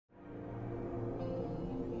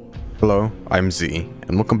Hello, I'm Z,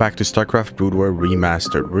 and welcome back to Starcraft Brood War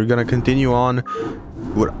Remastered. We're gonna continue on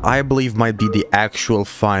what I believe might be the actual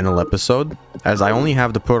final episode, as I only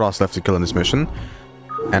have the Protoss left to kill in this mission,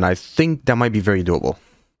 and I think that might be very doable.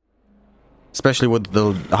 Especially with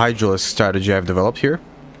the Hydralisk strategy I've developed here.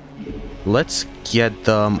 Let's get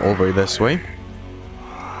them over this way.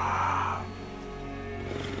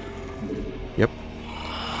 Yep.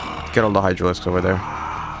 Get all the Hydralisks over there.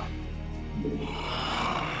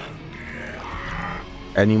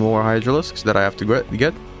 Any more Hydralisks that I have to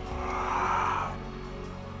get?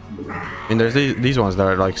 I mean, there's these ones that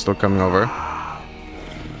are like still coming over.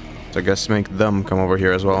 So I guess make them come over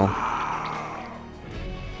here as well.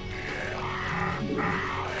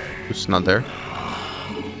 It's not there.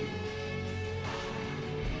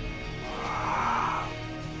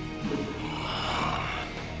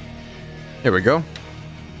 Here we go.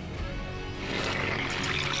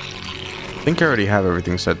 I think I already have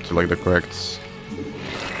everything set to like the correct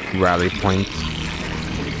rally point.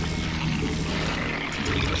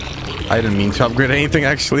 I didn't mean to upgrade anything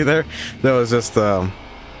actually there. That was just it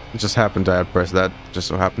just happened to have pressed that, just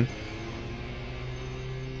so happened.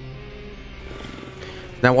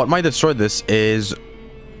 Now what might destroy this is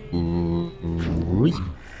Reapers.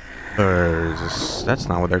 That's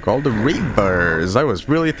not what they're called. The Reapers. I was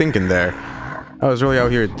really thinking there. I was really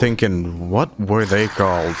out here thinking, what were they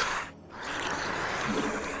called?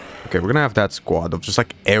 Okay, we're gonna have that squad of just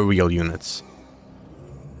like aerial units.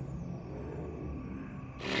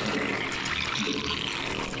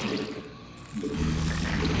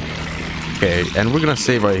 Okay, and we're gonna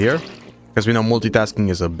save right here because we know multitasking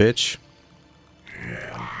is a bitch.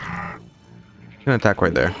 I'm gonna attack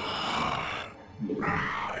right there.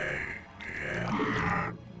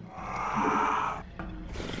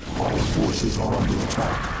 All forces are under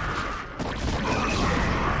attack.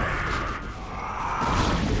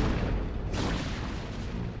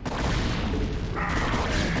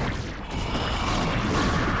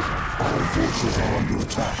 Forces are under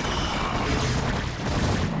attack.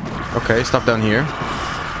 Okay, stuff down here.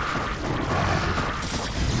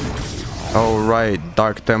 Oh right,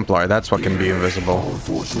 Dark Templar, that's what can be invisible. All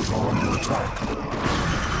forces are under attack.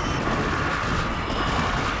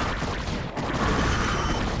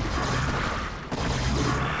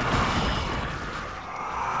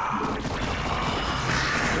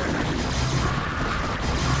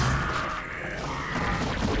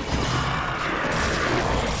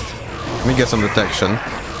 Let me get some detection.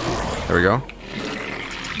 There we go.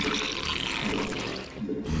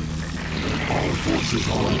 All forces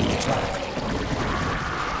are under attack.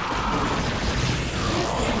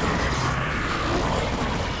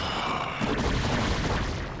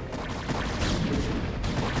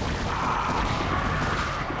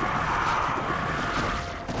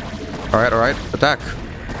 Alright, attack.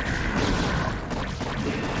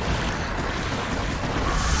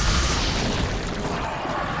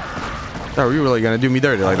 Are you really gonna do me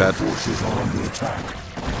dirty like that? Forces are under attack.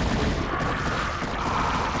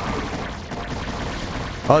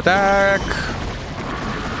 Attack!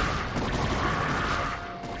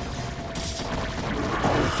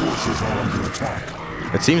 All forces are under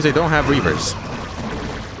attack. It seems they don't have Reavers.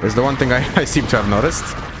 Is the one thing I seem to have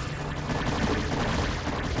noticed.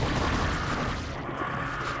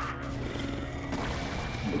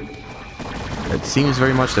 It seems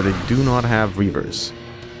very much that they do not have Reavers.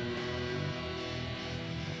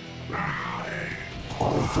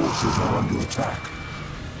 All forces are under attack.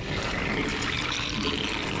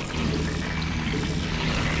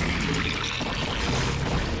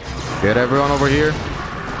 Get everyone over here.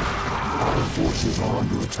 All forces are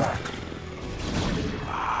under attack.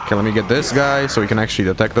 Okay, let me get this guy so we can actually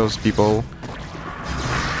detect those people.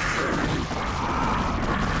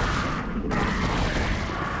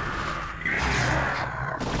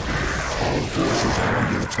 All forces are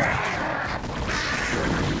under attack.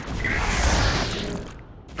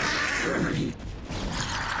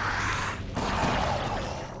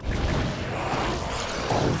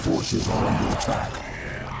 All forces are under attack.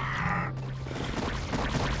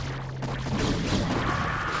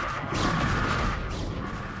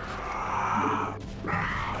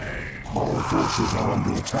 All forces are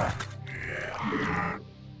under attack.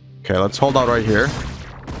 Okay, let's hold out right here.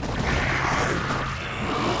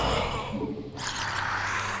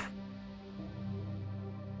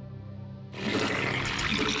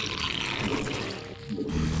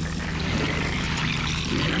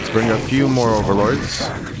 Let's bring a few more overlords.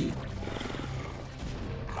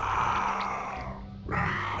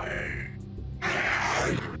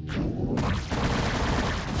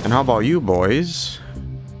 And how about you boys?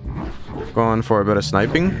 Going for a bit of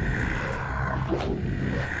sniping.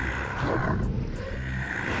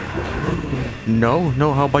 No,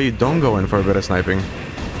 no, how about you don't go in for a bit of sniping?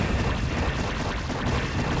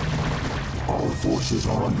 Our forces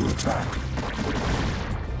are under attack.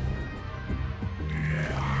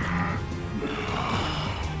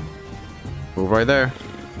 Move right there.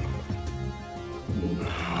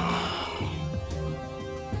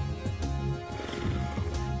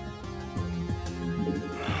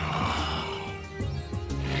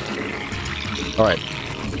 Alright.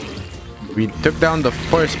 We took down the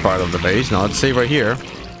first part of the base. Now let's save right here.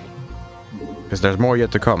 Because there's more yet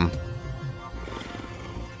to come.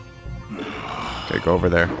 Okay, go over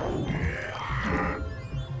there.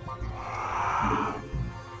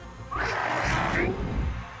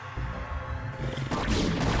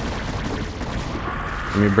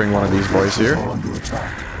 Let me bring one of these boys here.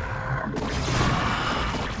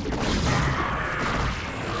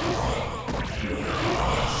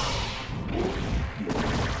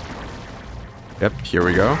 Yep, here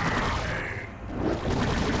we go.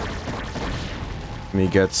 Let me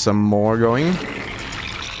get some more going.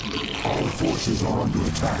 Our forces are under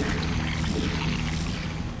attack.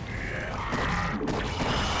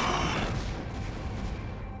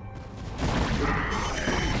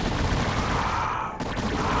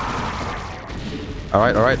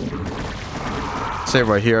 Alright, alright. Save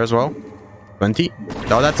right here as well. 20.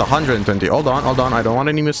 Oh, that's 120. Hold on, hold on. I don't want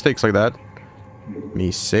any mistakes like that. Let me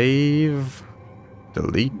save.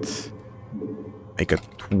 Delete. Make it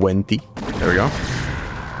 20. There we go.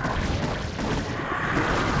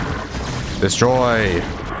 Destroy.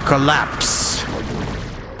 Collapse.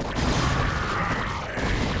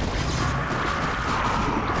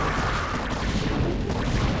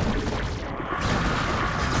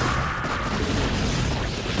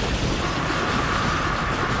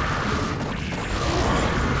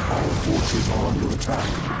 Our forces are under attack.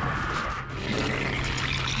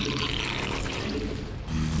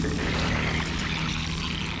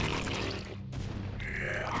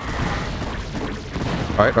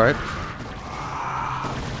 Alright, alright.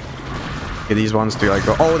 Okay, these ones do like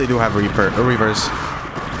go. Oh, they do have reavers.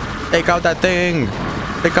 Take out that thing.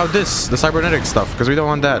 Take out this, the cybernetic stuff, because we don't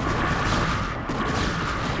want that.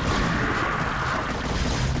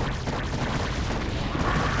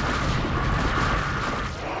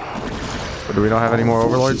 But do we not have any more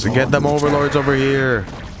overlords? Get them overlords over here.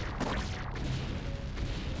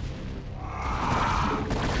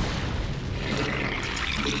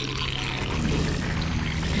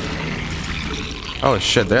 Oh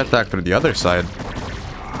shit, they attacked through the other side.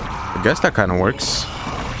 I guess that kind of works.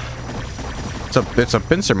 It's a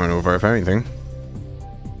pincer maneuver, if anything.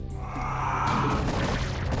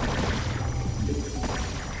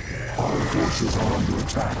 Our forces are under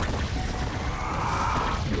attack.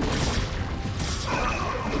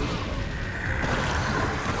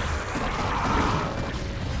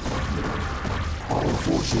 Our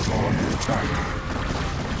forces are under attack.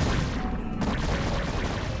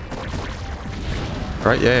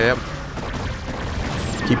 Right, yeah.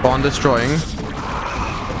 Keep on destroying.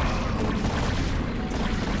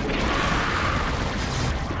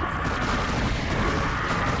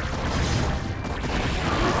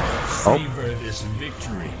 Savor this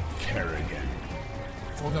victory, Kerrigan.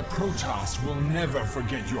 For the Protoss will never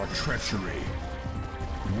forget your treachery.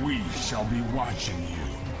 We shall be watching you.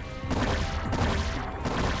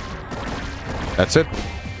 That's it.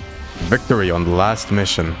 Victory on the last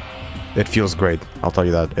mission. It feels great. I'll tell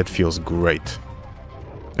you that. It feels great.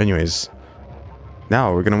 Anyways,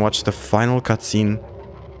 now we're gonna watch the final cutscene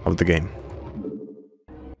of the game.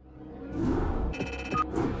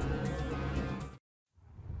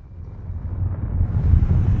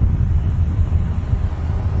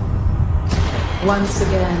 Once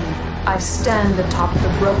again, I stand atop the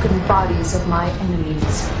broken bodies of my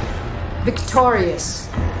enemies. Victorious,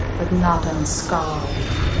 but not unscarred.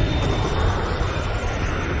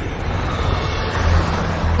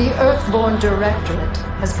 The Earthborn Directorate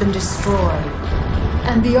has been destroyed,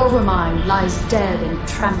 and the Overmind lies dead and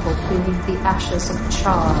trampled beneath the ashes of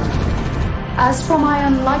Char. As for my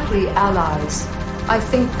unlikely allies, I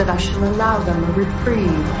think that I shall allow them a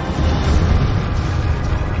reprieve.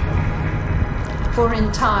 For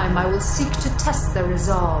in time I will seek to test their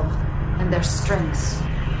resolve and their strengths.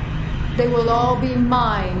 They will all be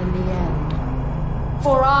mine in the end.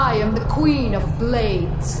 For I am the Queen of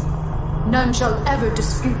Blades. None shall ever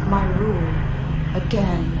dispute my rule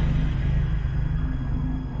again.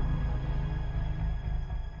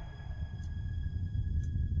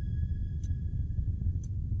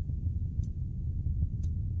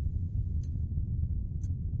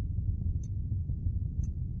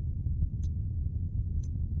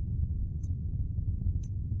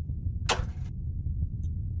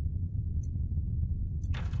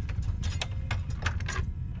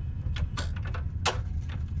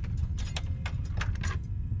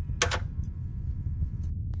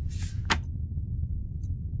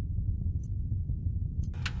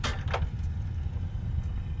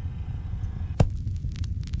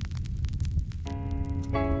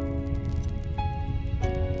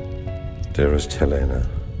 Dearest Helena,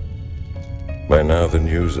 by now the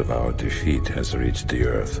news of our defeat has reached the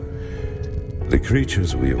Earth. The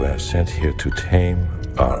creatures we were sent here to tame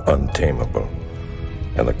are untamable,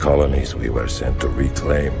 and the colonies we were sent to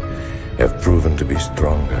reclaim have proven to be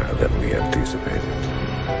stronger than we anticipated.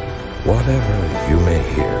 Whatever you may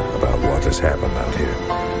hear about what has happened out here,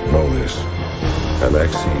 know this: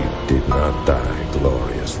 Alexei did not die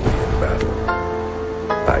gloriously in battle.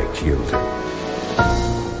 I killed him.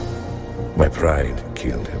 My pride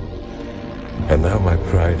killed him. And now my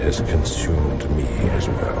pride has consumed me as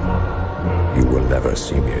well. You will never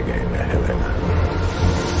see me again, Helena.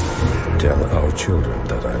 Tell our children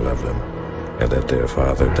that I love them, and that their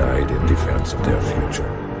father died in defense of their future.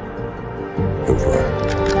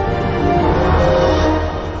 Over.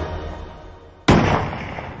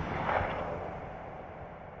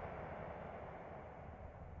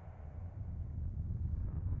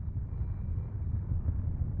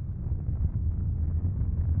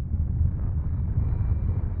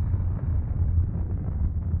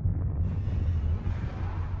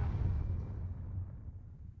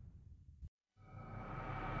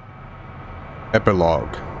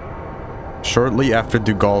 Epilogue. Shortly after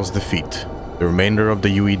Dougal's defeat, the remainder of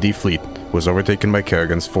the UED fleet was overtaken by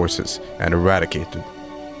Kerrigan's forces and eradicated.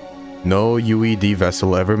 No UED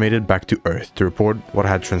vessel ever made it back to Earth to report what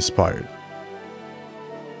had transpired.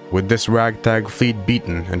 With this ragtag fleet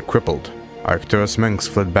beaten and crippled, Arcturus Mengs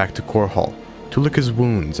fled back to Core Hall to lick his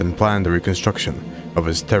wounds and plan the reconstruction of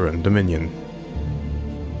his Terran dominion.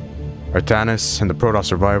 Artanis and the Protoss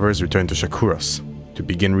survivors returned to Shakuras to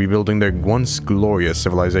begin rebuilding their once glorious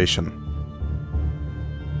civilization.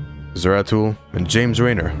 Zeratul and James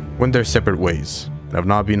Raynor went their separate ways and have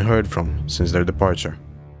not been heard from since their departure.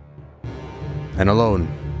 And alone,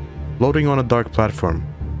 floating on a dark platform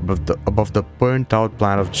above the burnt-out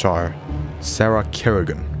planet of Char, Sarah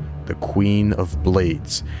Kerrigan, the Queen of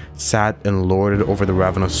Blades, sat and lorded over the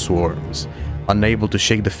ravenous swarms, unable to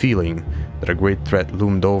shake the feeling that a great threat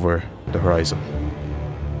loomed over the horizon.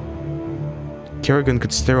 Kerrigan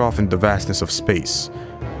could stare off into the vastness of space,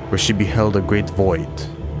 where she beheld a great void,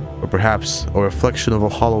 or perhaps a reflection of a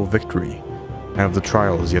hollow victory, and of the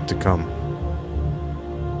trials yet to come.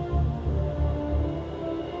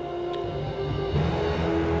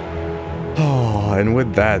 Oh, and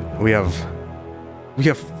with that, we have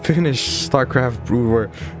finished Starcraft Brood War.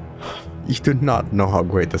 You do not know how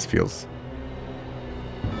great this feels.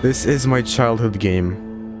 This is my childhood game.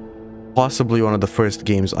 Possibly one of the first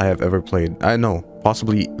games I have ever played. I know,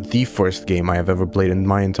 possibly the first game I have ever played in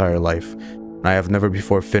my entire life. I have never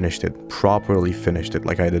before finished it, properly finished it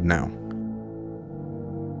like I did now.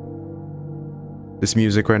 This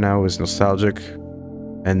music right now is nostalgic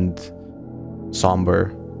and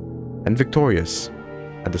somber and victorious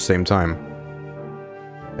at the same time.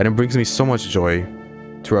 And it brings me so much joy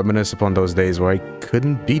to reminisce upon those days where I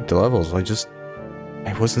couldn't beat the levels.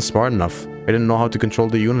 I wasn't smart enough. I didn't know how to control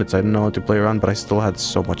the units. I didn't know how to play around, but I still had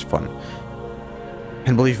so much fun.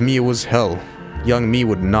 And believe me, it was hell. Young me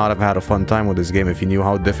would not have had a fun time with this game if he knew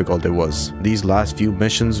how difficult it was. These last few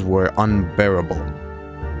missions were unbearable.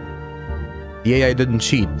 The AI didn't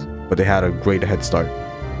cheat, but they had a great head start.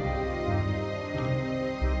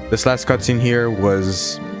 This last cutscene here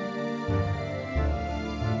was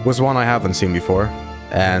one I haven't seen before,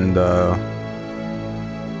 and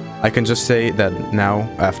I can just say that now,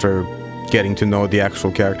 after getting to know the actual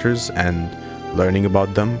characters and learning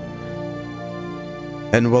about them,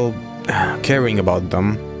 and well, caring about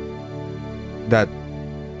them, that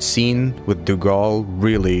scene with Dougal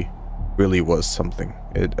really was something.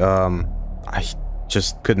 I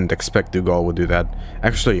just couldn't expect Dougal would do that.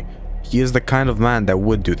 Actually, he is the kind of man that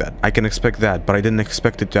would do that. I can expect that, but I didn't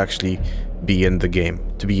expect it to actually be in the game,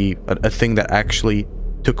 to be a thing that actually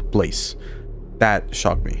took place. That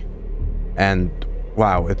shocked me. And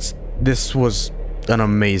wow, this was an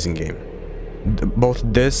amazing game. Both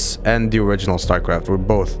this and the original Starcraft were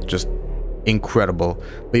both just incredible,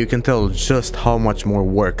 but you can tell just how much more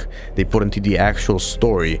work they put into the actual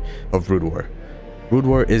story of Brood War. Brood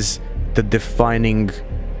War is the defining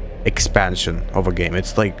expansion of a game.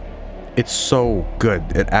 It's so good.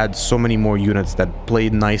 It adds so many more units that play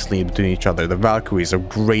nicely between each other. The Valkyries are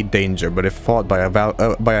great danger, but if fought by a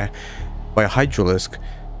Hydralisk,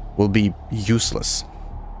 will be useless.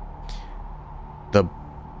 The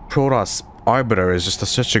Protoss Arbiter is just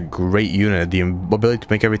such a great unit. The ability to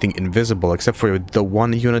make everything invisible, except for the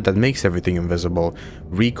one unit that makes everything invisible.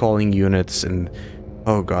 Recalling units, and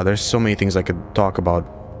oh god, there's so many things I could talk about.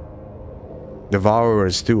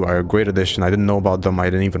 Devourers too are a great addition. I didn't know about them. I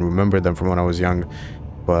didn't even remember them from when I was young,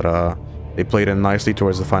 but they played in nicely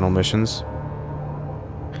towards the final missions.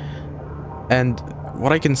 And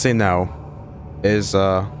what I can say now is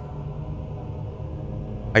I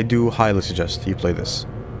do highly suggest you play this.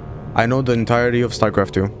 I know the entirety of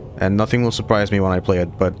Starcraft 2, and nothing will surprise me when I play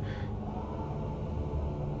it, but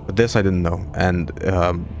this I didn't know, and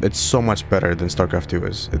it's so much better than Starcraft 2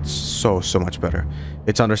 is. It's so much better.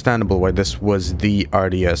 It's understandable why this was the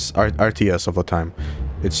RTS of the time.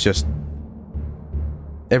 It's just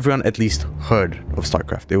everyone at least heard of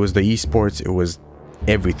Starcraft. It was the esports, it was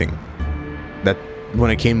everything. That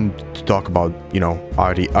when it came to talk about, you know,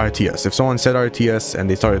 RTS, if someone said RTS and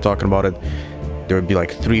they started talking about it, there would be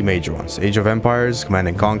like 3 major ones: Age of Empires, Command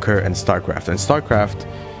and Conquer, and Starcraft. And Starcraft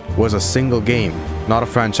was a single game, not a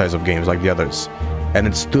franchise of games like the others, and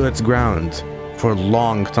it stood its ground for a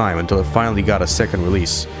long time until it finally got a second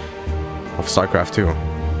release of Starcraft 2.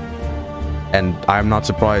 And I'm not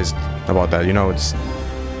surprised about that. You know, it's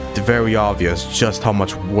very obvious just how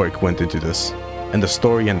much work went into this, and the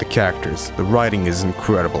story and the characters. The writing is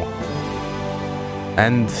incredible.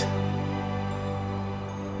 And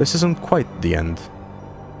this isn't quite the end.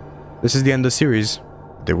 This is the end of the series.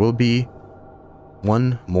 There will be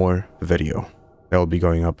one more video that will be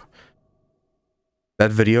going up.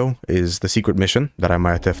 That video is the secret mission that I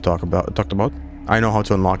might have talked about. I know how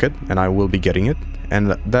to unlock it, and I will be getting it.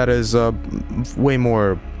 And that is a way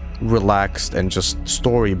more relaxed and just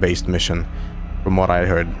story-based mission from what I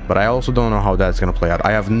heard. But I also don't know how that's gonna play out.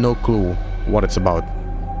 I have no clue what it's about.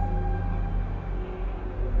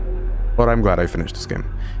 But I'm glad I finished this game.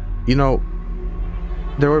 You know,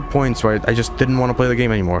 there were points where I just didn't want to play the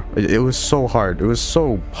game anymore. It was so hard. It was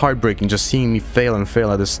so heartbreaking just seeing me fail and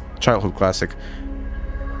fail at this childhood classic.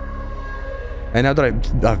 And now that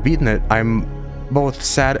I've beaten it, I'm both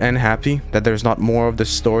sad and happy that there's not more of this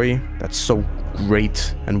story that's so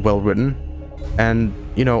great and well written. And,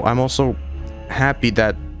 you know, I'm also happy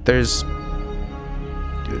that there's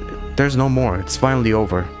no more. It's finally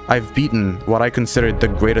over. I've beaten what I considered the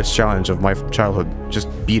greatest challenge of my childhood, just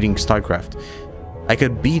beating StarCraft. I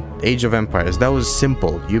could beat Age of Empires. That was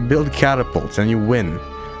simple. You build catapults and you win.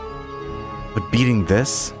 But beating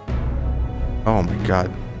this? Oh my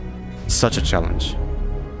god. Such a challenge.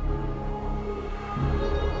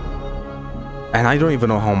 And I don't even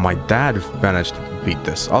know how my dad managed to beat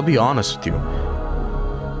this. I'll be honest with you.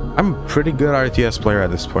 I'm a pretty good RTS player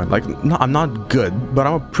at this point. Like, no, I'm not good, but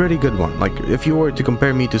I'm a pretty good one. Like, if you were to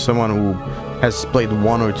compare me to someone who has played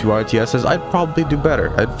 1 or 2 RTSs, I'd probably do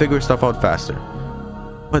better. I'd figure stuff out faster.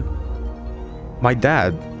 But my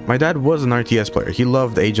dad was an RTS player. He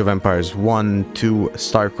loved Age of Empires 1, 2,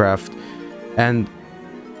 StarCraft, and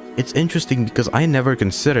it's interesting because I never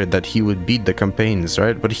considered that he would beat the campaigns,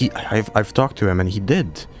 right? But I've talked to him and he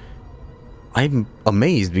did. I'm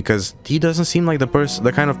amazed because he doesn't seem like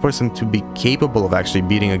the kind of person to be capable of actually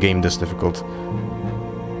beating a game this difficult.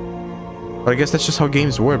 But I guess that's just how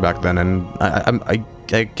games were back then, and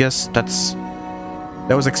I guess that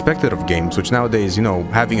was expected of games, which nowadays, you know,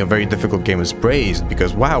 having a very difficult game is praised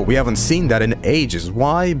because, wow, we haven't seen that in ages.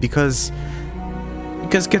 Why? Because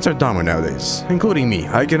kids are dumber nowadays, including me.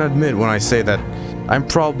 I can admit when I say that I'm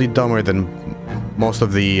probably dumber than most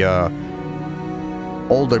of the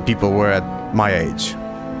older people were at my age.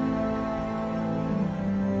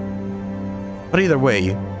 But either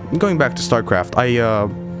way, going back to StarCraft,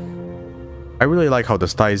 I really like how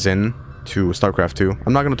this ties in to StarCraft 2.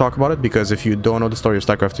 I'm not going to talk about it because if you don't know the story of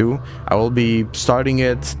StarCraft 2, I will be starting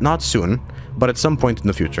it not soon, but at some point in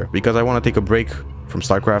the future, because I want to take a break from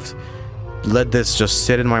StarCraft, let this just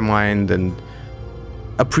sit in my mind and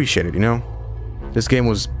appreciate it, you know? This game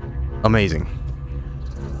was amazing.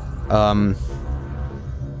 Now,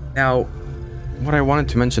 what I wanted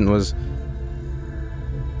to mention was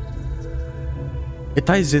it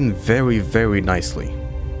ties in very, very nicely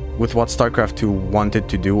with what StarCraft 2 wanted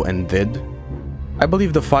to do and did. I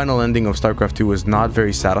believe the final ending of StarCraft 2 was not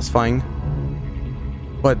very satisfying,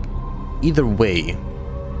 but either way,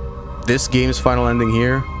 this game's final ending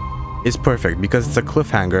here is perfect because it's a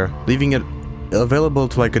cliffhanger, leaving it available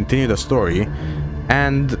to like continue the story,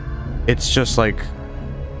 and it's just like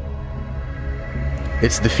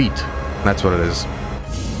it's defeat. That's what it is.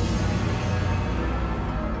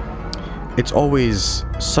 It's always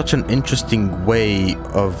such an interesting way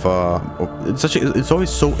of it's always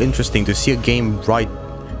so interesting to see a game write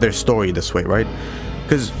their story this way, right?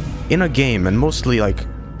 Because in a game, and mostly like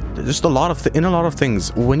just in a lot of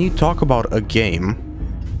things, when you talk about a game,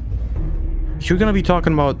 you're gonna be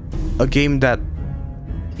talking about a game that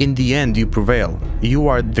in the end you prevail, you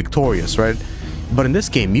are victorious, right? But in this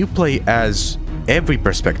game you play as every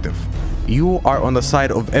perspective. You are on the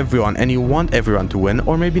side of everyone and you want everyone to win,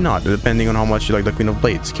 or maybe not, depending on how much you like the Queen of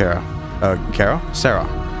Blades, Sarah.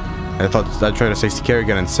 I thought I'd try to say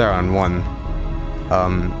Kerrigan and Sarah in one.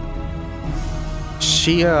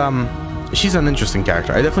 She's an interesting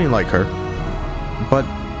character. I definitely like her, but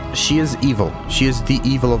she is evil. She is the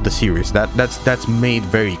evil of the series. That's made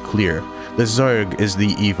very clear. The Zerg is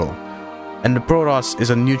the evil, and the Protoss is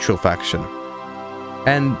a neutral faction.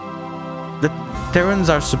 And the Terrans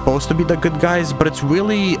are supposed to be the good guys, but it's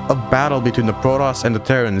really a battle between the Protoss and the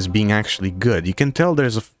Terrans being actually good. You can tell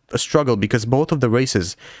there's a struggle because both of the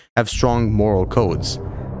races have strong moral codes.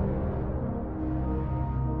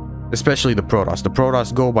 Especially the Protoss. The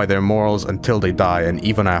Protoss go by their morals until they die and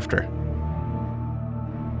even after.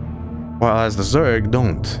 While as the Zerg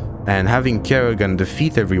don't. And having Kerrigan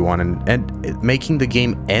defeat everyone and making the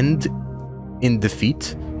game end in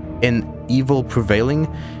defeat, in evil prevailing,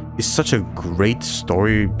 is such a great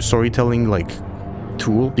storytelling like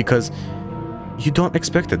tool, because you don't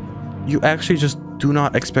expect it. You actually just do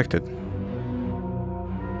not expect it.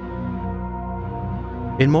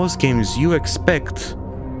 In most games, you expect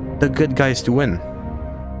the good guys to win.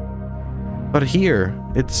 But here,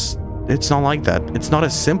 it's not like that. It's not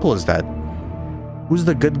as simple as that. Who's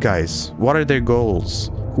the good guys? What are their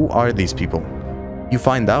goals? Who are these people? You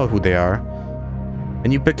find out who they are,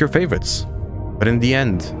 and you pick your favorites. But in the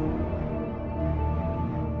end,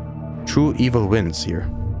 true evil wins here.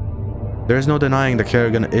 There's no denying that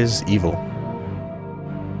Kerrigan is evil.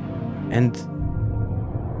 And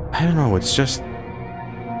I don't know, it's just...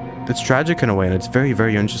 it's tragic in a way, and it's very,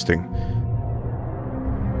 very interesting.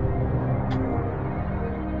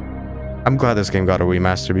 I'm glad this game got a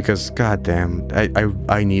remaster because, goddamn,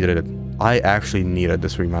 I needed it. I actually needed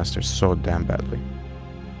this remaster so damn badly.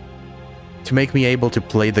 To make me able to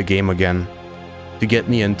play the game again, to get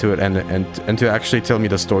me into it, and to actually tell me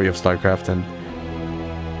the story of Starcraft, and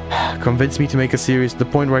convince me to make a series to the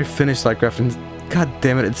point where I finished Starcraft, and god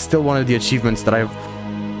damn it, it's still one of the achievements that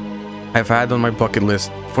I've had on my bucket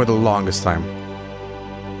list for the longest time.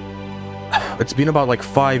 It's been about like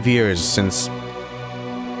 5 years since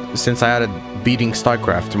I added beating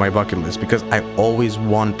Starcraft to my bucket list, because I always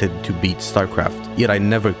wanted to beat Starcraft, yet I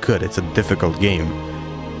never could. It's a difficult game.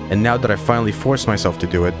 And now that I finally forced myself to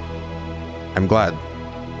do it, I'm glad.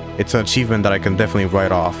 It's an achievement that I can definitely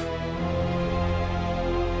write off.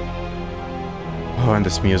 Oh, and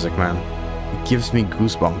this music, man. It gives me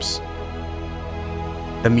goosebumps.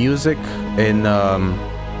 The music in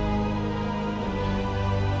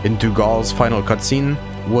Dougal's final cutscene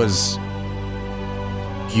was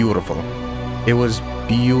beautiful. It was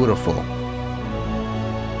beautiful.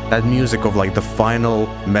 That music of like the final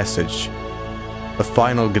message, the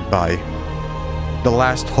final goodbye, the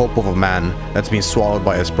last hope of a man that's been swallowed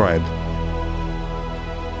by his pride.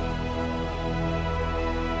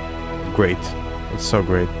 Great. It's so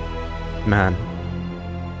great. Man.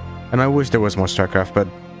 And I wish there was more Starcraft, but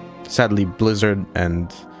sadly Blizzard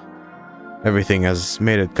and everything has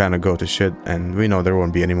made it kind of go to shit, and we know there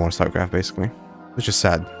won't be any more Starcraft basically, which is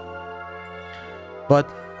sad. But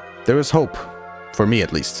there is hope, for me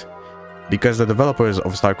at least, because the developers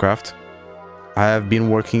of Starcraft have been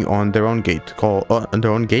working on their own game called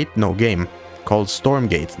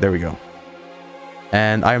Stormgate. There we go.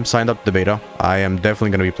 And I am signed up to the beta. I am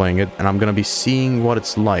definitely going to be playing it, and I'm going to be seeing what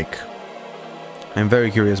it's like. I'm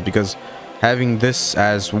very curious because having this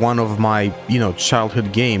as one of my,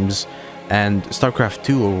 childhood games, and StarCraft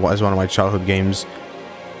 2 as one of my childhood games,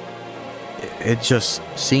 it just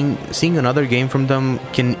seeing another game from them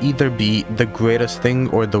can either be the greatest thing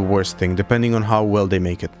or the worst thing, depending on how well they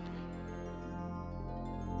make it.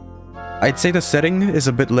 I'd say the setting is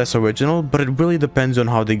a bit less original, but it really depends on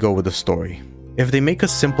how they go with the story. If they make a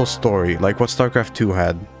simple story like what StarCraft 2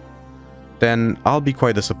 had, then I'll be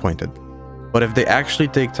quite disappointed. But if they actually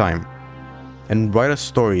take time and write a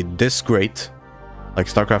story this great, like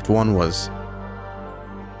StarCraft 1 was,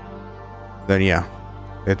 then yeah,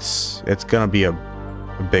 it's gonna be a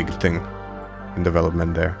big thing in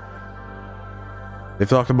development there. They've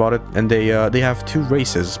talked about it, and they have 2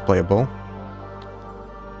 races playable.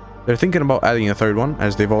 They're thinking about adding a 3rd one,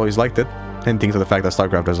 as they've always liked it, hinting to the fact that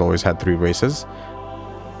StarCraft has always had 3 races.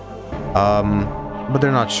 But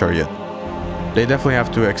they're not sure yet. They definitely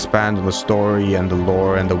have to expand on the story and the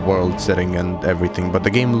lore and the world setting and everything, but the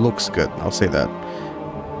game looks good, I'll say that.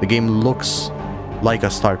 The game looks like a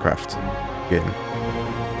StarCraft game.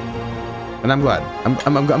 And I'm glad.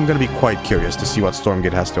 I'm gonna be quite curious to see what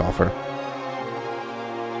Stormgate has to offer.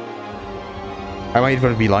 I might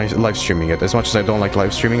even be live streaming it. As much as I don't like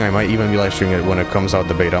live streaming, I might even be live streaming it when it comes out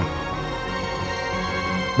the beta.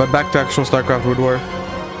 But back to actual StarCraft Brood War.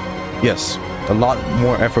 Yes, a lot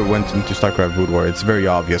more effort went into StarCraft Brood War. It's very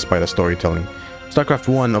obvious by the storytelling. StarCraft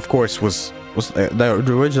 1, of course, was the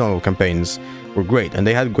original campaigns were great and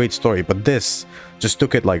they had great story, but this just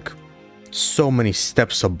took it like so many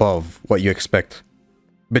steps above what you expect.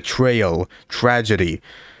 Betrayal, tragedy,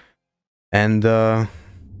 and drama,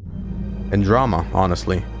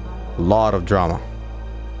 honestly. A lot of drama.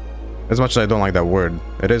 As much as I don't like that word,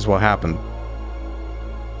 it is what happened.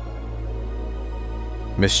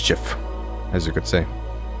 Mischief, as you could say.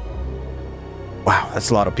 Wow, that's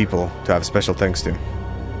a lot of people to have special thanks to.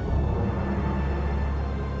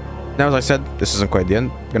 Now, as I said, this isn't quite the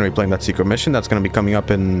end. I'm gonna be playing that secret mission. That's gonna be coming up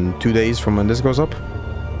in 2 days from when this goes up.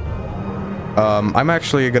 I'm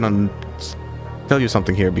actually gonna tell you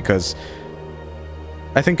something here because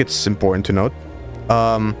I think it's important to note.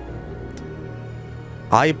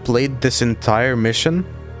 I played this entire mission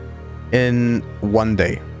in 1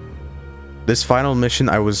 day. This final mission,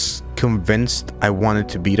 I was convinced I wanted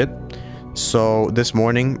to beat it. So this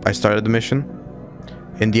morning, I started the mission.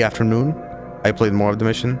 In the afternoon, I played more of the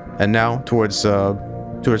mission. And now, towards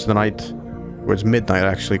the night, towards midnight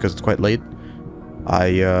actually, because it's quite late,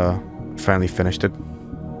 I finally finished it.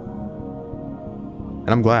 And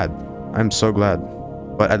I'm glad. I'm so glad.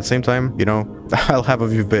 But at the same time, you know, I'll have a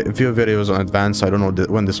few videos in advance. So I don't know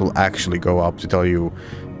when this will actually go up to tell you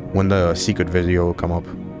when the secret video will come up.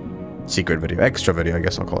 Secret video, extra video, I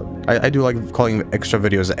guess I'll call it. I do like calling extra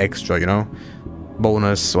videos extra, you know?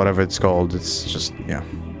 Bonus, whatever it's called. It's just, yeah.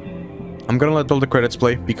 I'm gonna let all the credits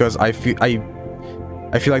play because I feel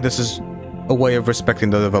like this is a way of respecting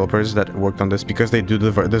the developers that worked on this because they do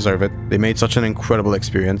deserve it. They made such an incredible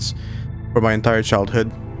experience for my entire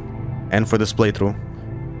childhood and for this playthrough.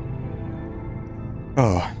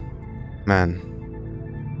 Oh, man.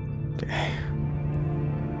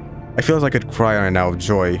 I feel like I could cry right now of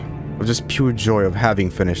joy. Of just pure joy of having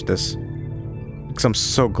finished this. Because I'm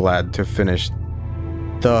so glad to have finished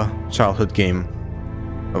the childhood game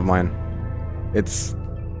of mine. It's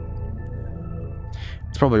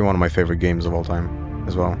probably one of my favorite games of all time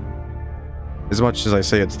as well. As much as I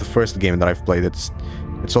say it's the first game that I've played, it's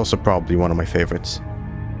also probably one of my favorites.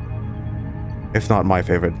 If not my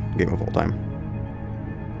favorite game of all time.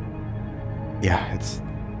 Yeah,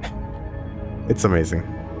 it's amazing.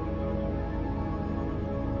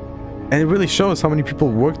 And it really shows how many people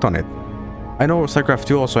worked on it. I know Starcraft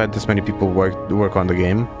 2 also had this many people work on the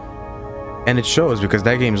game. And it shows because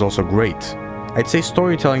that game is also great. I'd say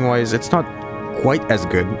storytelling wise, it's not quite as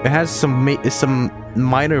good. It has some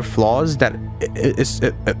minor flaws that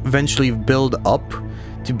eventually build up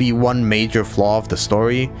to be one major flaw of the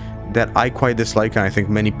story that I quite dislike and I think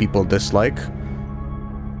many people dislike.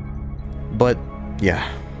 But yeah,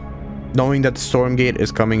 knowing that Stormgate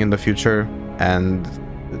is coming in the future and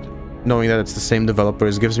knowing that it's the same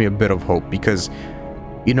developers gives me a bit of hope because,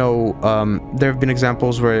 you know, there have been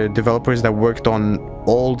examples where developers that worked on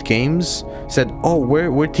old games said, oh,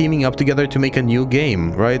 we're teaming up together to make a new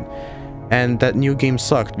game, right? And that new game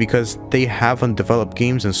sucked because they haven't developed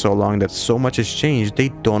games in so long that so much has changed. They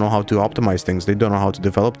don't know how to optimize things. They don't know how to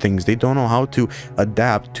develop things. They don't know how to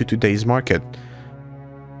adapt to today's market.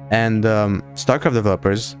 And Starcraft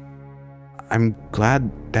developers, I'm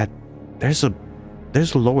glad that there's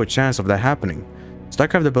a lower chance of that happening.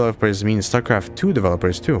 Starcraft developers means Starcraft 2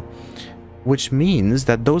 developers too, which means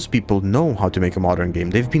that those people know how to make a modern game.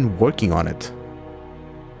 They've been working on it.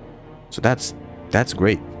 So that's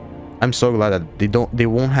great. I'm so glad that they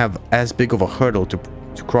won't have as big of a hurdle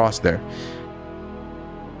to cross there.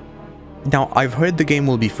 Now, I've heard the game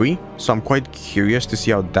will be free, so I'm quite curious to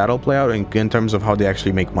see how that'll play out in terms of how they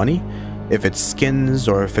actually make money. If it's skins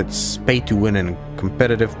or if it's pay to win in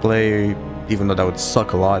competitive play, even though that would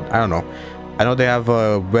suck a lot. I don't know. I know they have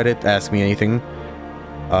Reddit Ask Me Anything.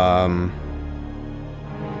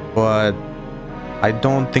 But I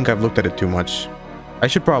don't think I've looked at it too much. I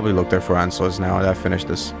should probably look there for answers now that I've finished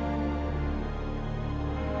this.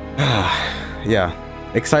 Yeah.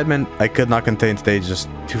 Excitement I could not contain today just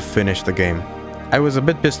to finish the game. I was a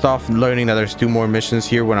bit pissed off learning that there's 2 more missions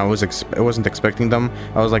here when I wasn't expecting them.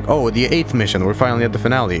 I was like, oh, the 8th mission, we're finally at the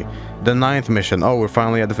finale. The 9th mission, oh, we're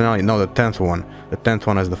finally at the finale. No, the 10th one. The 10th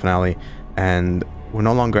one is the finale. And we're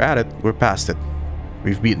no longer at it, we're past it.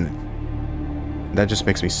 We've beaten it. That just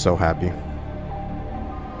makes me so happy.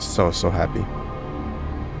 So happy.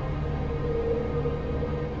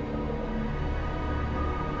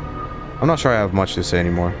 I'm not sure I have much to say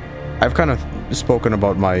anymore. I've kind of spoken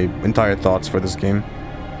about my entire thoughts for this game.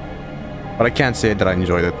 But I can't say that I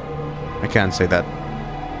enjoyed it. I can't say that.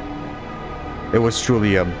 It was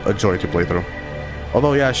truly a joy to play through.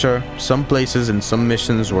 Although, yeah, sure, some places and some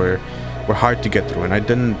missions were hard to get through, and I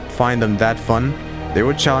didn't find them that fun. They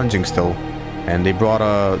were challenging still, and they brought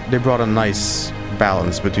a nice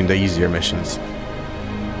balance between the easier missions.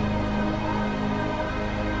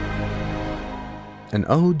 And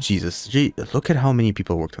oh Jesus, gee, look at how many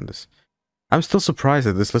people worked on this. I'm still surprised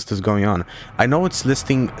that this list is going on. I know it's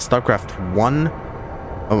listing StarCraft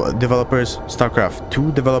 1 developers, StarCraft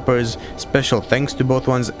 2 developers, special thanks to both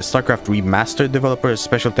ones, StarCraft Remastered developers,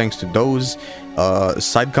 special thanks to those,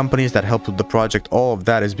 side companies that helped with the project. All of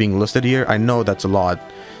that is being listed here. I know that's a lot.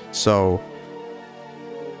 So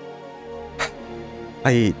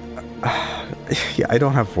yeah, I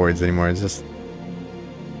don't have words anymore. It's just,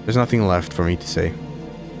 there's nothing left for me to say,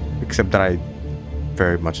 except that I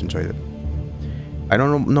very much enjoyed it. I don't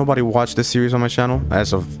know, nobody watched this series on my channel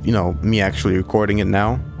as of, you know, me actually recording it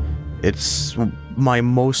now. It's my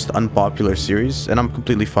most unpopular series, and I'm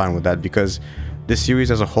completely fine with that because this series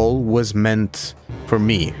as a whole was meant for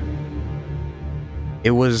me.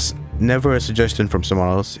 It was never a suggestion from someone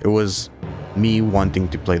else. It was me wanting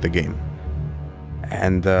to play the game.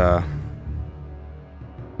 And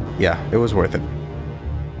yeah, it was worth it.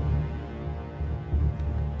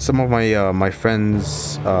 Some of my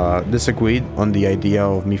friends disagreed on the idea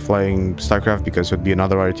of me flying StarCraft because it would be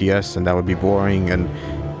another RTS and that would be boring, and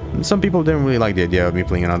some people didn't really like the idea of me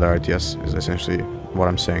playing another RTS, is essentially what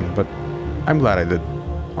I'm saying, but I'm glad I did,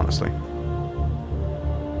 honestly.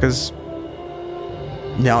 Because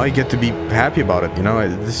now I get to be happy about it, you know.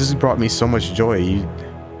 This has brought me so much joy.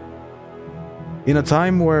 In a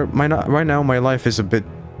time where right now my life is a bit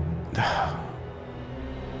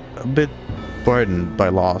burdened by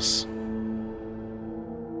loss,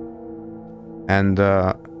 and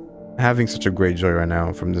having such a great joy right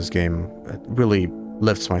now from this game, it really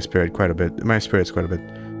lifts my spirit quite a bit. My spirits quite a bit.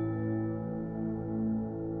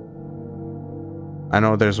 I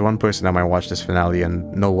know there's one person that might watch this finale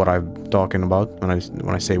and know what I'm talking about when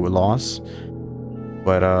I say with loss,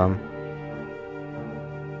 but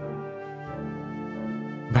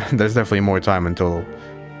there's definitely more time until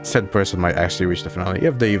said person might actually reach the finale,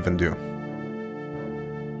 if they even do.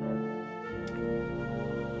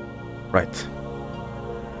 Right.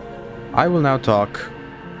 I will now talk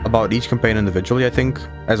about each campaign individually, I think,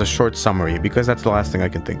 as a short summary, because that's the last thing I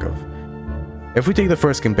can think of. If we take the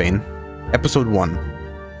first campaign, Episode 1,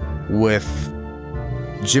 with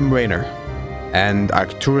Jim Raynor and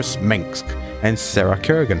Arcturus Mengsk and Sarah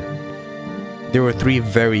Kerrigan. There were three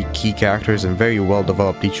very key characters and very well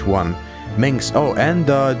developed, each one. Mengsk, oh, and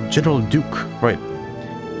General Duke, right.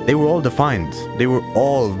 They were all defined. They were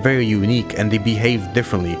all very unique and they behaved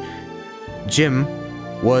differently. Jim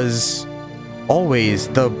was always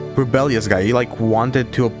the rebellious guy. He like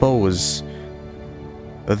wanted to oppose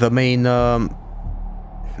the main,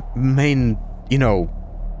 you know,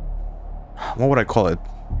 what would I call it?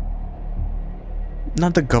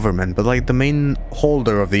 Not the government, but like the main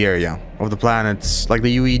holder of the area, of the planets, like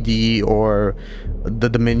the UED or the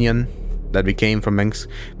Dominion that became from Mengsk.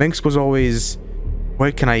 Mengsk was always,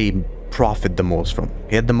 where can I profit the most from?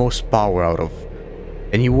 He had the most power out of.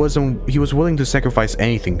 And he was willing to sacrifice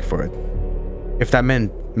anything for it. If that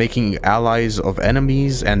meant making allies of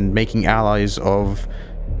enemies and making allies of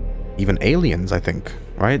even aliens, I think,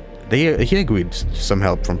 right? He agreed to some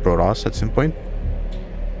help from Protoss at some point.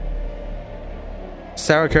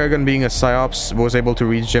 Sarah Kerrigan, being a psyops, was able to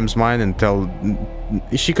read Jim's mind and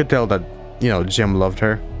she could tell that, you know, Jim loved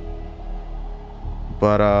her.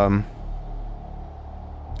 But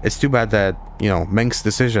it's too bad that, you know, Mengsk's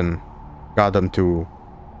decision got them to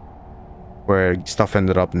where stuff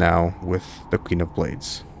ended up now with the Queen of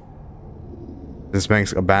Blades. This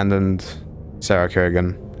Mengsk abandoned Sarah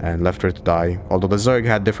Kerrigan and left her to die, although the Zerg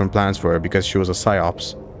had different plans for her because she was a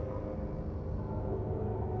psyops.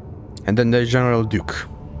 And then there's General Duke,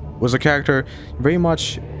 was a character very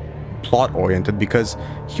much plot-oriented because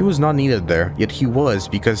he was not needed there, yet he was,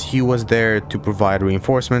 because he was there to provide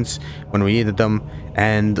reinforcements when we needed them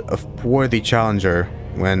and a worthy challenger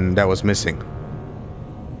when that was missing.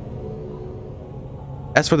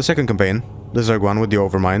 As for the second campaign, the Zerg one with the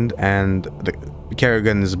Overmind and the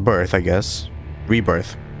Kerrigan's birth, I guess,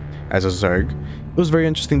 rebirth as a Zerg, it was very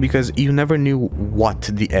interesting because you never knew what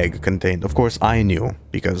the egg contained. Of course, I knew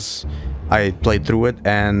because I played through it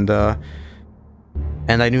and I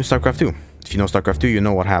knew StarCraft 2. If you know StarCraft 2, you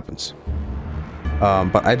know what happens.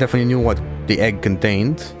 But I definitely knew what the egg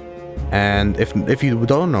contained, and if you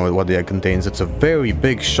don't know what the egg contains, it's a very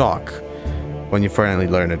big shock when you finally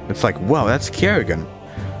learn it. It's like, wow, that's Kerrigan.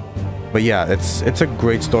 But yeah, it's a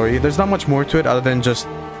great story. There's not much more to it other than just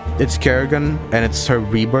it's Kerrigan and it's her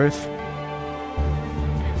rebirth.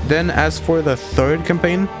 Then as for the third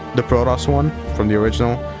campaign, the Protoss one from the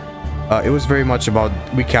original, it was very much about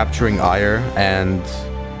recapturing Ire and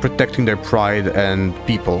protecting their pride and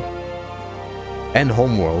people. and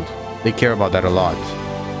homeworld. They care about that a lot.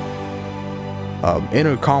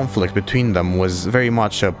 Inner conflict between them was very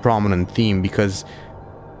much a prominent theme because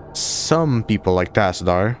some people like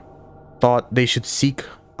Tassadar thought they should seek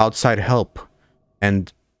outside help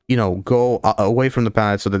and, you know, go away from the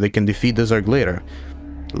planet so that they can defeat the Zerg later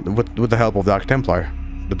with the help of the Dark Templar,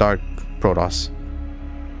 the Dark Protoss.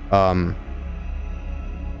 And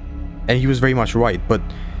he was very much right, but,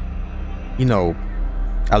 you know,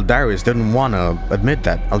 Aldarius didn't want to admit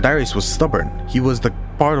that. Aldarius was stubborn. He was the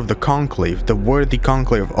part of the conclave, the worthy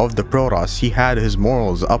conclave of the Protoss. He had his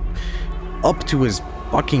morals up to his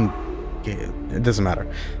fucking... It doesn't matter.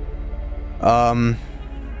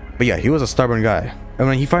 But yeah, he was a stubborn guy. And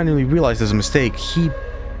when he finally realized his mistake, he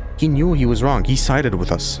knew he was wrong. He sided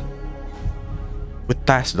with us. With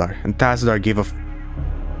Tassadar. And Tassadar gave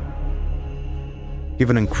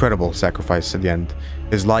an incredible sacrifice at the end.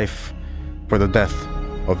 His life for the death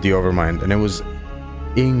of the Overmind. And it was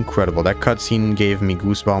incredible. That cutscene gave me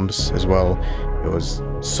goosebumps as well. It was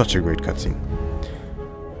such a great cutscene.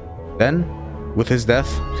 Then, with his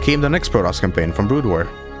death, came the next Protoss campaign from Brood War,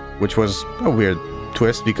 which was a weird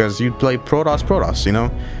twist because you'd play Protoss, you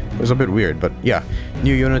know? It was a bit weird, but yeah.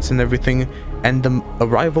 New units and everything. And the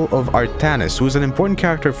arrival of Artanis, who is an important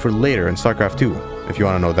character for later in Starcraft 2, if you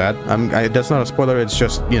want to know that. That's not a spoiler, it's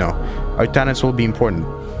just, you know, Artanis will be important.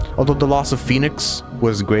 Although the loss of Phoenix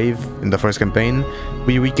was grave in the first campaign,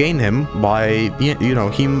 we regained him by, you know,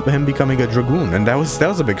 him becoming a Dragoon, and that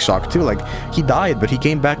was a big shock too. Like, he died, but he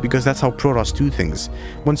came back because that's how Protoss do things.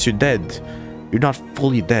 Once you're dead, you're not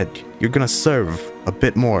fully dead. You're gonna serve a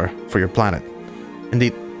bit more for your planet, and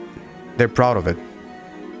they're proud of it.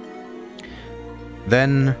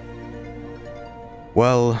 Then,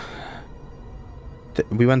 well,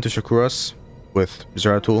 we went to Shakuras with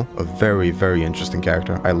Zeratul, a very, very interesting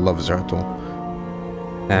character. I love Zeratul.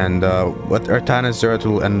 And what Artanis,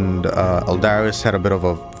 Zeratul, and Aldarius had a bit of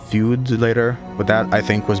a feud later, but that I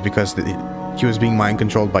think was because he was being mind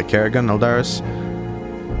controlled by Kerrigan, Aldarius.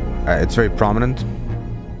 It's very prominent.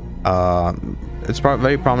 It's a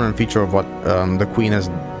very prominent feature of what the Queen has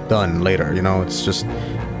done later, you know, it's just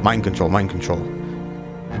mind control, mind control.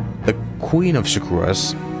 The Queen of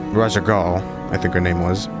Shakuras, Rajagal, I think her name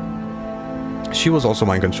was, she was also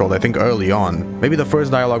mind controlled, I think early on. Maybe the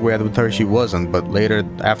first dialogue we had with her she wasn't, but later,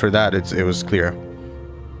 after that, it was clear.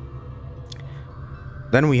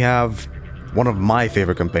 Then we have one of my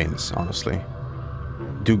favorite campaigns, honestly.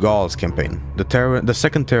 Dougal's campaign. The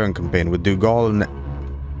second Terran campaign with Dougal and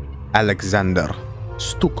Alexander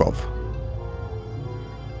Stukov.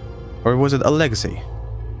 Or was it Alexei?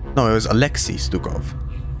 No, it was Alexei Stukov.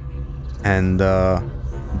 And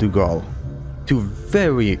Dougal. Two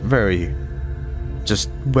very, very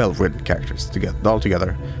just well-written characters all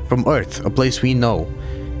together. From Earth, a place we know.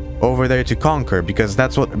 Over there to conquer, because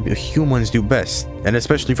that's what humans do best. And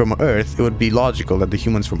especially from Earth, it would be logical that the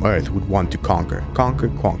humans from Earth would want to conquer.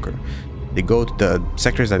 Conquer. They go to the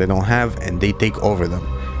sectors that they don't have and they take over them.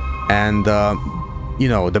 And, you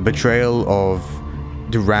know, the betrayal of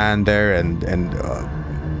Duran there and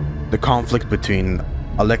the conflict between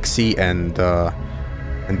Alexei and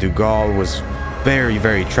Dougal was very,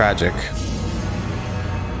 very tragic.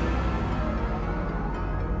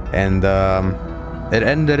 And it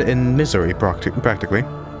ended in misery, practically.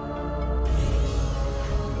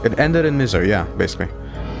 It ended in misery, yeah, basically.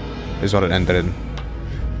 Is what it ended in.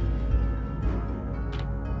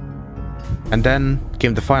 And then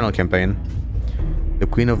came the final campaign. The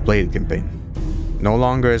Queen of Blade campaign. No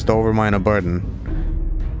longer is the Overmind a burden.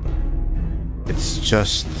 It's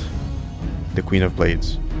just the Queen of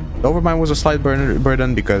Blades. The Overmind was a slight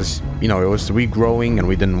burden because, you know, it was regrowing and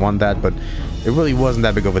we didn't want that, but it really wasn't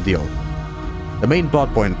that big of a deal. The main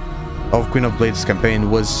plot point of Queen of Blades' campaign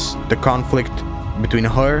was the conflict between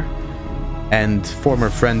her and former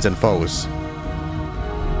friends and foes.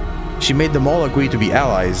 She made them all agree to be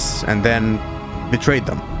allies and then betrayed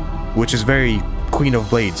them, which is very Queen of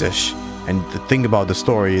Blades-ish. And the thing about the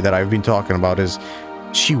story that I've been talking about is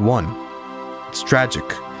she won. It's tragic.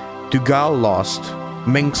 Dougal lost,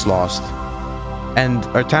 Minx lost, and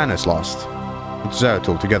Artanis lost. With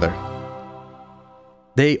Zeratul together.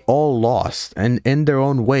 They all lost, and in their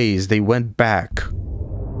own ways, they went back.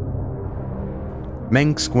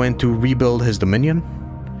 Minx went to rebuild his dominion.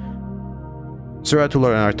 Zeratul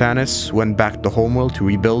and Artanis went back to homeworld to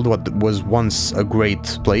rebuild what was once a great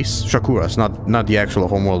place. Shakuras, not the actual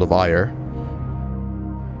homeworld of Ire.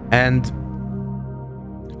 And,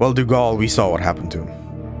 well, Dougal, we saw what happened to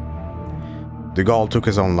him. Dougal took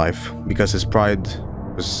his own life because his pride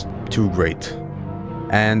was too great.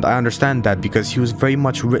 And I understand that because he was very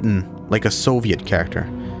much written like a Soviet character.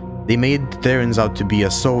 they made Terrans out to be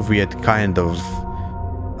a Soviet kind of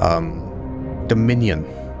dominion,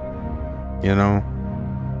 you know?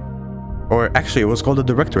 Or actually, it was called the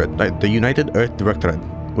Directorate, like the United Earth Directorate,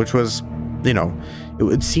 which was, you know,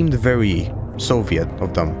 it seemed very Soviet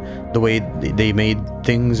of them. The way they made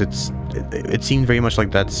things, it seemed very much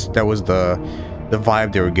like that was the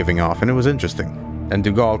vibe they were giving off, and it was interesting. And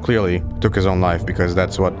de Gaulle clearly took his own life because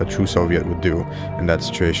that's what a true Soviet would do in that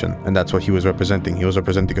situation, and that's what he was representing. He was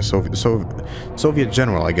representing a Soviet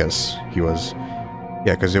general, I guess he was.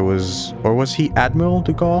 Yeah, because it was, or was he Admiral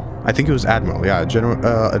de Gaulle? I think it was Admiral. Yeah, General,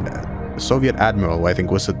 Soviet Admiral, I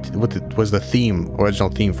think was the theme, original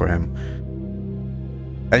theme for him,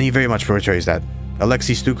 and he very much portrays that.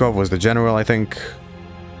 Alexei Stukov was the general, I think.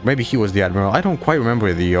 Maybe he was the admiral. I don't quite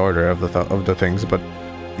remember the order of the things, but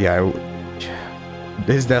yeah,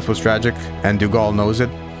 his death was tragic, and de Gaulle knows it,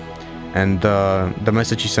 and the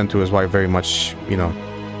message he sent to his wife very much, you know,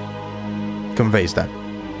 conveys that.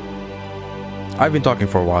 I've been talking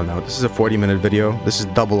for a while now. This is a 40-minute video. This is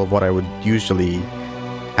double of what I would usually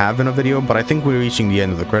have in a video, but I think we're reaching the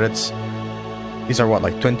end of the credits. These are what,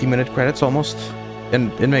 like 20-minute credits almost?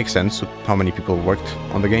 And it makes sense with how many people worked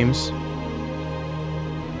on the games.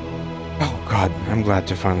 Oh god, I'm glad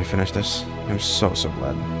to finally finish this. I'm so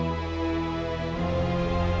glad.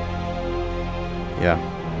 Yeah.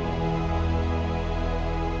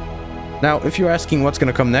 Now, if you're asking what's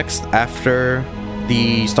gonna come next after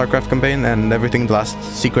the Starcraft campaign and everything, the last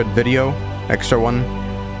secret video, extra one,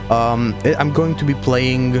 I'm going to be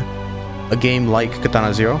playing a game like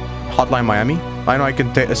Katana Zero, Hotline Miami. I know I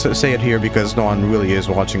can say it here because no one really is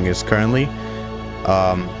watching this currently.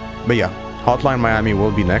 But yeah, Hotline Miami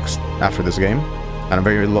will be next after this game, and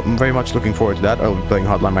I'm very much looking forward to that. I'll be playing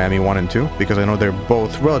Hotline Miami 1 and 2 because I know they're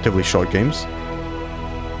both relatively short games,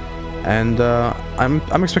 and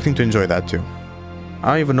I'm expecting to enjoy that too.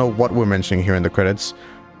 I don't even know what we're mentioning here in the credits.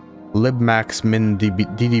 libmax min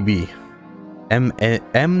ddb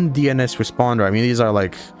mdns responder. I mean, these are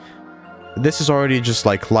like, this is already just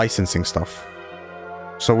like licensing stuff.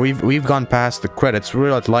 So we've gone past the credits.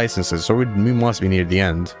 We're at licenses, so we must be near the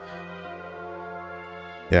end.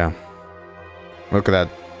 Yeah. Look at that.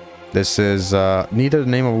 This is neither the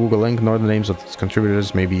name of Google Link nor the names of its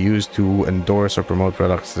contributors may be used to endorse or promote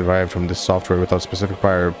products derived from this software without specific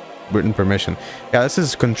prior written permission. Yeah, this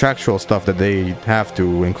is contractual stuff that they have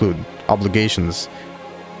to include. Obligations.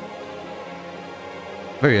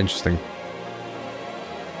 Very interesting.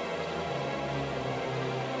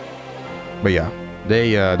 But yeah,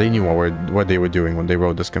 they knew what they were doing when they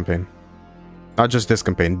wrote this campaign. Not just this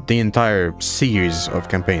campaign, the entire series of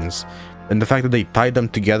campaigns. And the fact that they tied them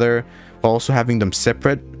together while also having them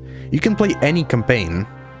separate. You can play any campaign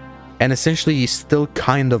and essentially still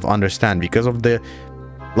kind of understand because of the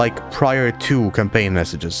like prior to campaign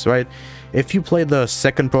messages, right? If you play the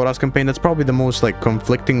second Protoss campaign, that's probably the most like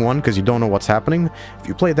conflicting one because you don't know what's happening. If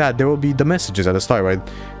you play that, there will be the messages at the start, right?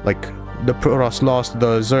 Like the Protoss lost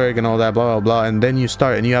the Zerg and all that, blah blah blah, and then you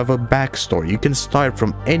start and you have a backstory. You can start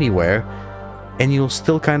from anywhere and you'll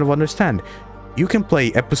still kind of understand. You can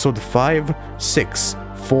play episode 5, 6,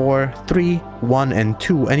 4, 3, 1, and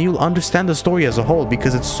 2, and you'll understand the story as a whole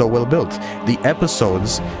because it's so well built. The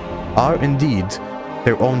episodes are indeed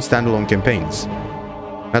their own standalone campaigns.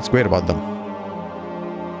 That's great about them.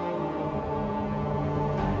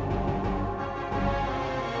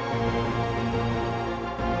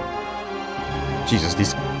 Jesus,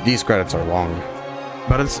 these credits are long,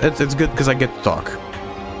 but it's good because I get to talk.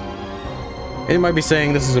 You might be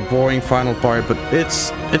saying this is a boring final part, but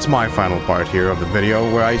it's my final part here of the video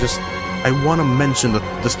where I want to mention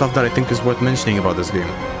the stuff that I think is worth mentioning about this game.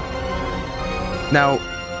 Now,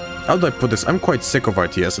 how do I put this? I'm quite sick of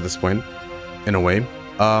RTS at this point, in a way,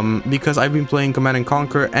 because I've been playing Command &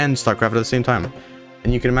 Conquer and Starcraft at the same time,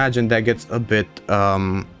 and you can imagine that gets a bit how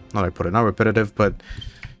do I put it? Not repetitive, but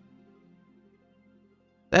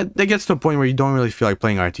that gets to a point where you don't really feel like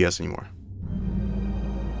playing RTS anymore.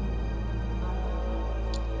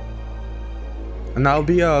 And I'll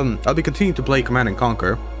be continuing to play Command &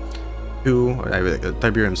 Conquer 2,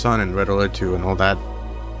 Tiberium Sun and Red Alert 2 and all that,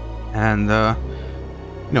 and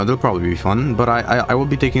you know, they'll probably be fun, but I will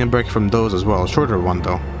be taking a break from those as well, a shorter one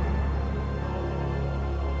though.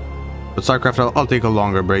 But Starcraft, I'll take a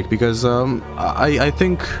longer break because I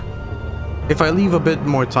think if I leave a bit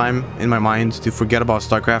more time in my mind to forget about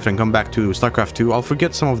Starcraft and come back to Starcraft 2, I'll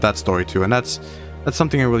forget some of that story too, and that's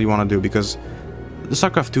something I really want to do because the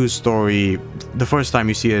Starcraft 2 story, the first time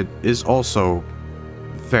you see it, is also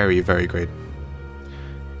very, very great.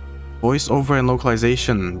 Voice over and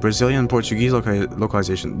localization, Brazilian Portuguese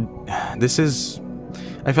localization. This is...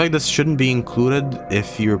 I feel like this shouldn't be included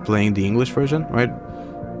if you're playing the English version, right?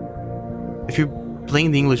 If you're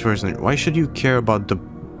playing the English version, why should you care about the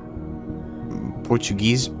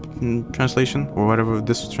Portuguese translation or whatever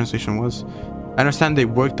this translation was? I understand they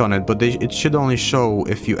worked on it, but it should only show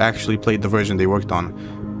if you actually played the version they worked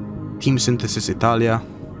on. Team Synthesis Italia.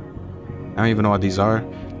 I don't even know what these are.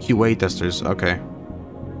 QA testers, okay.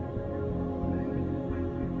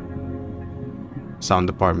 Sound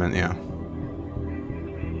department, yeah.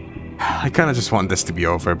 I kind of just want this to be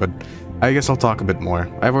over, but I guess I'll talk a bit more.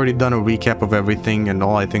 I've already done a recap of everything and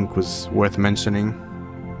all I think was worth mentioning.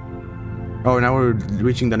 Oh, now we're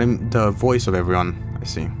reaching the voice of everyone. I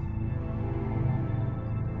see.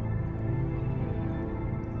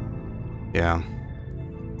 Yeah.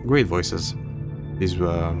 Great voices. These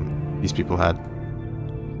people had.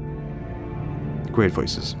 Great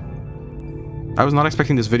voices. I was not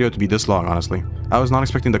expecting this video to be this long, honestly. I was not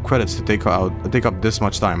expecting the credits to take up this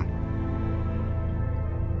much time.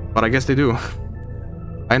 But I guess they do.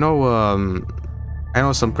 I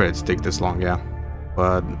know some credits take this long, yeah.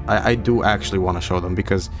 But I do actually want to show them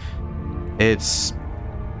because it's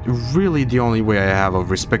really the only way I have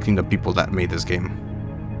of respecting the people that made this game.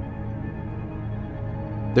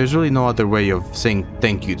 There's really no other way of saying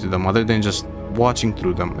thank you to them other than just watching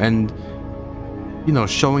through them and, you know,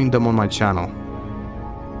 showing them on my channel.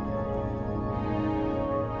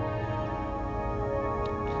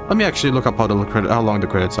 Let me actually look up how long the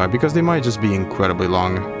credits are, because they might just be incredibly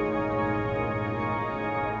long.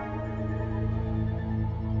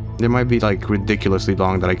 They might be like ridiculously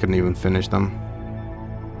long that I couldn't even finish them.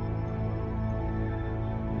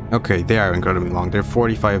 Okay, they are incredibly long. They're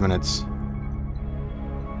 45 minutes.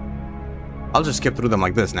 I'll just skip through them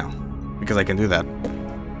like this now, because I can do that.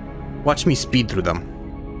 Watch me speed through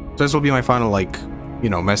them. So this will be my final, like, you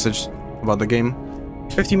know, message about the game.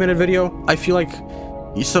 15-minute video. I feel like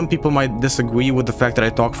some people might disagree with the fact that I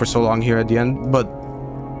talk for so long here at the end, but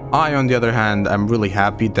I, on the other hand, am really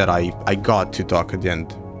happy that I got to talk at the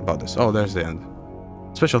end about this. Oh, there's the end.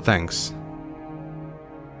 Special thanks.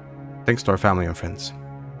 Thanks to our family and friends.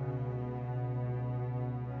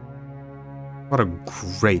 What a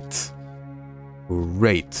great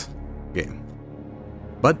game.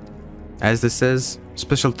 But as this says,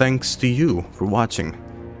 special thanks to you for watching.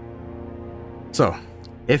 So,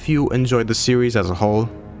 if you enjoyed the series as a whole,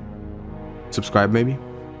 subscribe maybe.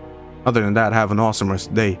 Other than that, have an awesome rest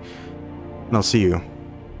of the day, and I'll see you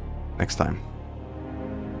next time.